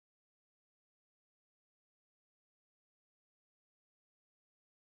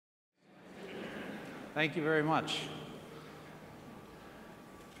Thank you very much.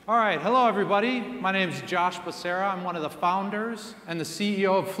 All right, hello everybody. My name is Josh Becerra. I'm one of the founders and the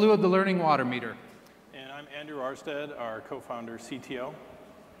CEO of Fluid, the learning water meter. And I'm Andrew Arstead, our co-founder, CTO.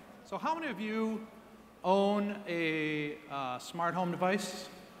 So how many of you own a smart home device?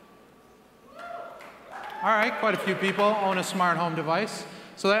 All right, quite a few people own a smart home device.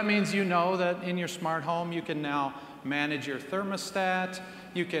 So that means you know that in your smart home you can now manage your thermostat,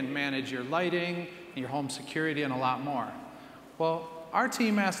 you can manage your lighting, your home security, and a lot more. Well, our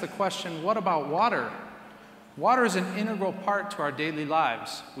team asked the question, what about water? Water is an integral part to our daily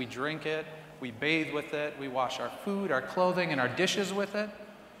lives. We drink it, we bathe with it, we wash our food, our clothing, and our dishes with it.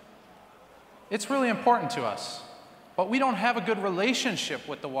 It's really important to us, but we don't have a good relationship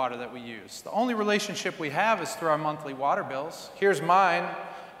with the water that we use. The only relationship we have is through our monthly water bills. Here's mine.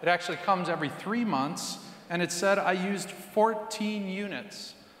 It actually comes every 3 months, and it said I used 14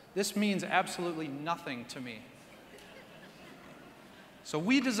 units. This means absolutely nothing to me. So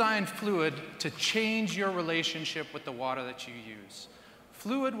we designed Fluid to change your relationship with the water that you use.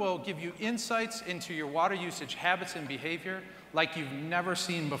 Fluid will give you insights into your water usage habits and behavior like you've never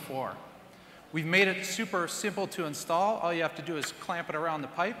seen before. We've made it super simple to install. All you have to do is clamp it around the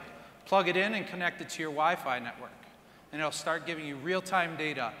pipe, plug it in, and connect it to your Wi-Fi network. And it'll start giving you real-time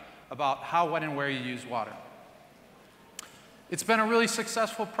data about how, when, and where you use water. It's been a really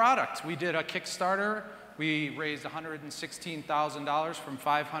successful product. We did a Kickstarter. We raised $116,000 from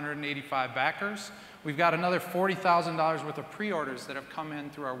 585 backers. We've got another $40,000 worth of pre-orders that have come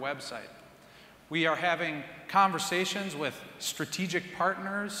in through our website. We are having conversations with strategic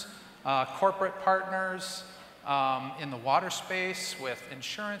partners, corporate partners in the water space, with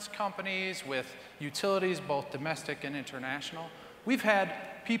insurance companies, with utilities, both domestic and international. We've had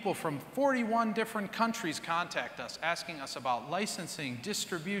people from 41 different countries contact us, asking us about licensing,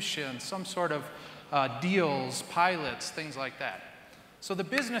 distribution, some sort of deals, pilots, things like that. So the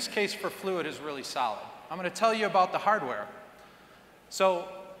business case for Fluid is really solid. I'm going to tell you about the hardware. So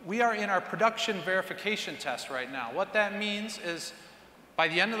we are in our production verification test right now. What that means is by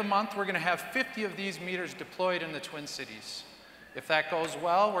the end of the month, we're going to have 50 of these meters deployed in the Twin Cities. If that goes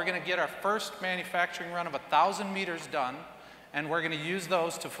well, we're going to get our first manufacturing run of 1,000 meters done, and we're going to use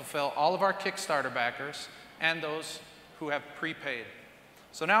those to fulfill all of our Kickstarter backers and those who have prepaid.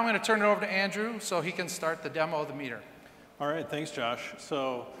 So now I'm going to turn it over to Andrew so he can start the demo of the meter. All right, thanks, Josh.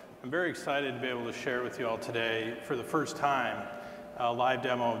 So I'm very excited to be able to share with you all today, for the first time, a live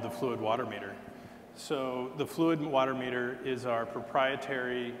demo of the Fluid water meter. So the Fluid water meter is our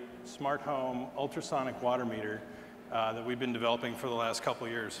proprietary smart home ultrasonic water meter that we've been developing for the last couple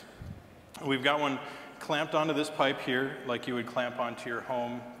of years. We've got one clamped onto this pipe here, like you would clamp onto your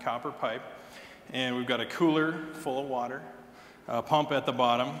home copper pipe. And we've got a cooler full of water, a pump at the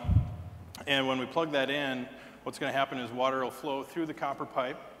bottom. And when we plug that in, what's going to happen is water will flow through the copper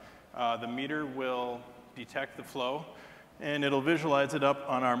pipe. The meter will detect the flow, and it'll visualize it up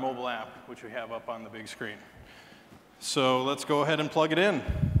on our mobile app, which we have up on the big screen. So let's go ahead and plug it in.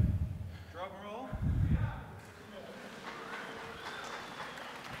 Drum roll.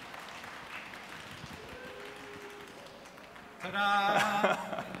 Ta-da!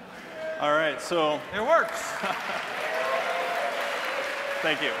 All right, so. It works.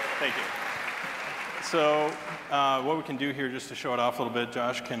 Thank you, thank you. So what we can do here, just to show it off a little bit,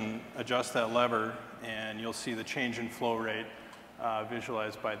 Josh can adjust that lever, and you'll see the change in flow rate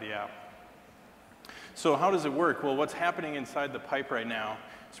visualized by the app. So how does it work? Well, what's happening inside the pipe right now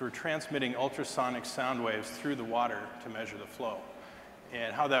is we're transmitting ultrasonic sound waves through the water to measure the flow.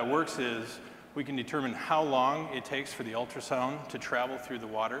 And how that works is we can determine how long it takes for the ultrasound to travel through the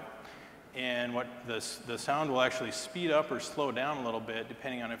water. And what the sound will actually speed up or slow down a little bit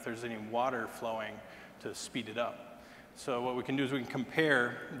depending on if there's any water flowing to speed it up. So what we can do is we can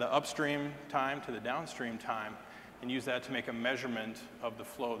compare the upstream time to the downstream time and use that to make a measurement of the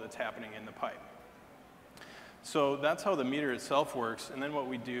flow that's happening in the pipe. So that's how the meter itself works. And then what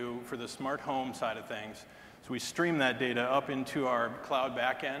we do for the smart home side of things is we stream that data up into our cloud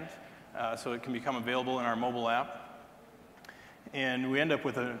backend so it can become available in our mobile app. And we end up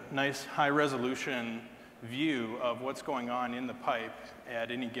with a nice high-resolution view of what's going on in the pipe at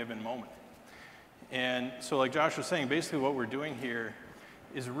any given moment. And so like Josh was saying, basically what we're doing here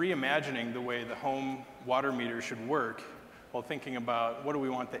is reimagining the way the home water meter should work while thinking about what do we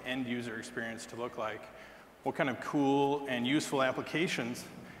want the end user experience to look like. What kind of cool and useful applications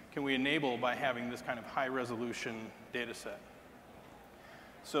can we enable by having this kind of high-resolution data set?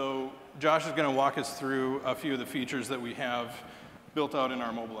 So Josh is going to walk us through a few of the features that we have built out in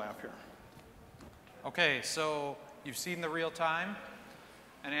our mobile app here. Okay, so you've seen the real time.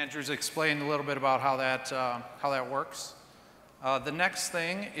 And Andrew's explained a little bit about how that works. The next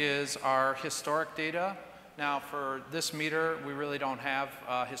thing is our historic data. Now for this meter, we really don't have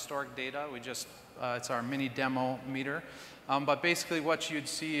historic data. We just, it's our mini demo meter. But basically what you'd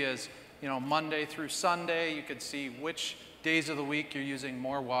see is, you know, Monday through Sunday, you could see which days of the week you're using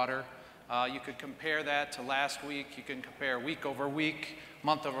more water. You could compare that to last week. You can compare week over week,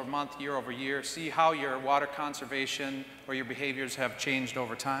 month over month, year over year, see how your water conservation or your behaviors have changed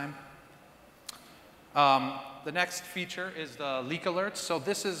over time. The next feature is the leak alerts. So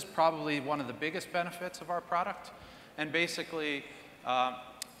this is probably one of the biggest benefits of our product. And basically,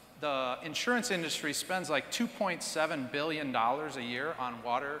 the insurance industry spends like $2.7 billion a year on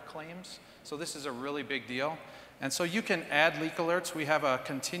water claims. So this is a really big deal. And so you can add leak alerts. We have a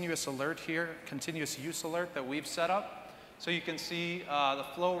continuous alert here, continuous use alert that we've set up. So you can see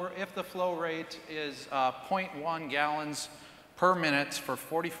if the flow rate is 0.1 gallons per minute for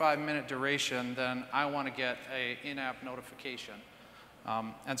 45-minute duration, then I want to get an in-app notification.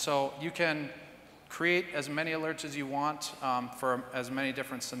 And so you can create as many alerts as you want for as many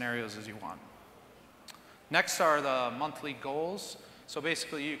different scenarios as you want. Next are the monthly goals. So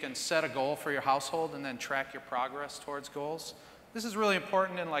basically you can set a goal for your household and then track your progress towards goals. This is really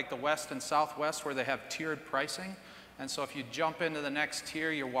important in like the West and Southwest where they have tiered pricing. And so if you jump into the next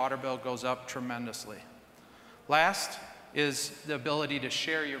tier, your water bill goes up tremendously. Last is the ability to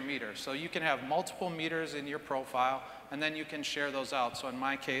share your meter. So you can have multiple meters in your profile and then you can share those out. So in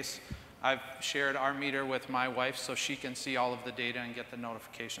my case, I've shared our meter with my wife so she can see all of the data and get the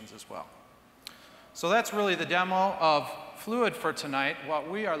notifications as well. So that's really the demo of Fluid for tonight. What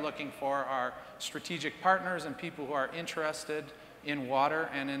we are looking for are strategic partners and people who are interested in water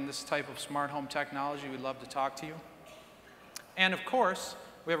and in this type of smart home technology. We'd love to talk to you. And of course,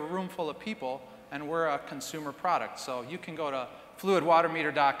 we have a room full of people and we're a consumer product. So you can go to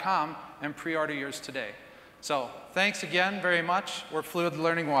fluidwatermeter.com and pre-order yours today. So thanks again very much. We're Fluid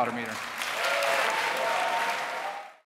Learning Water Meter.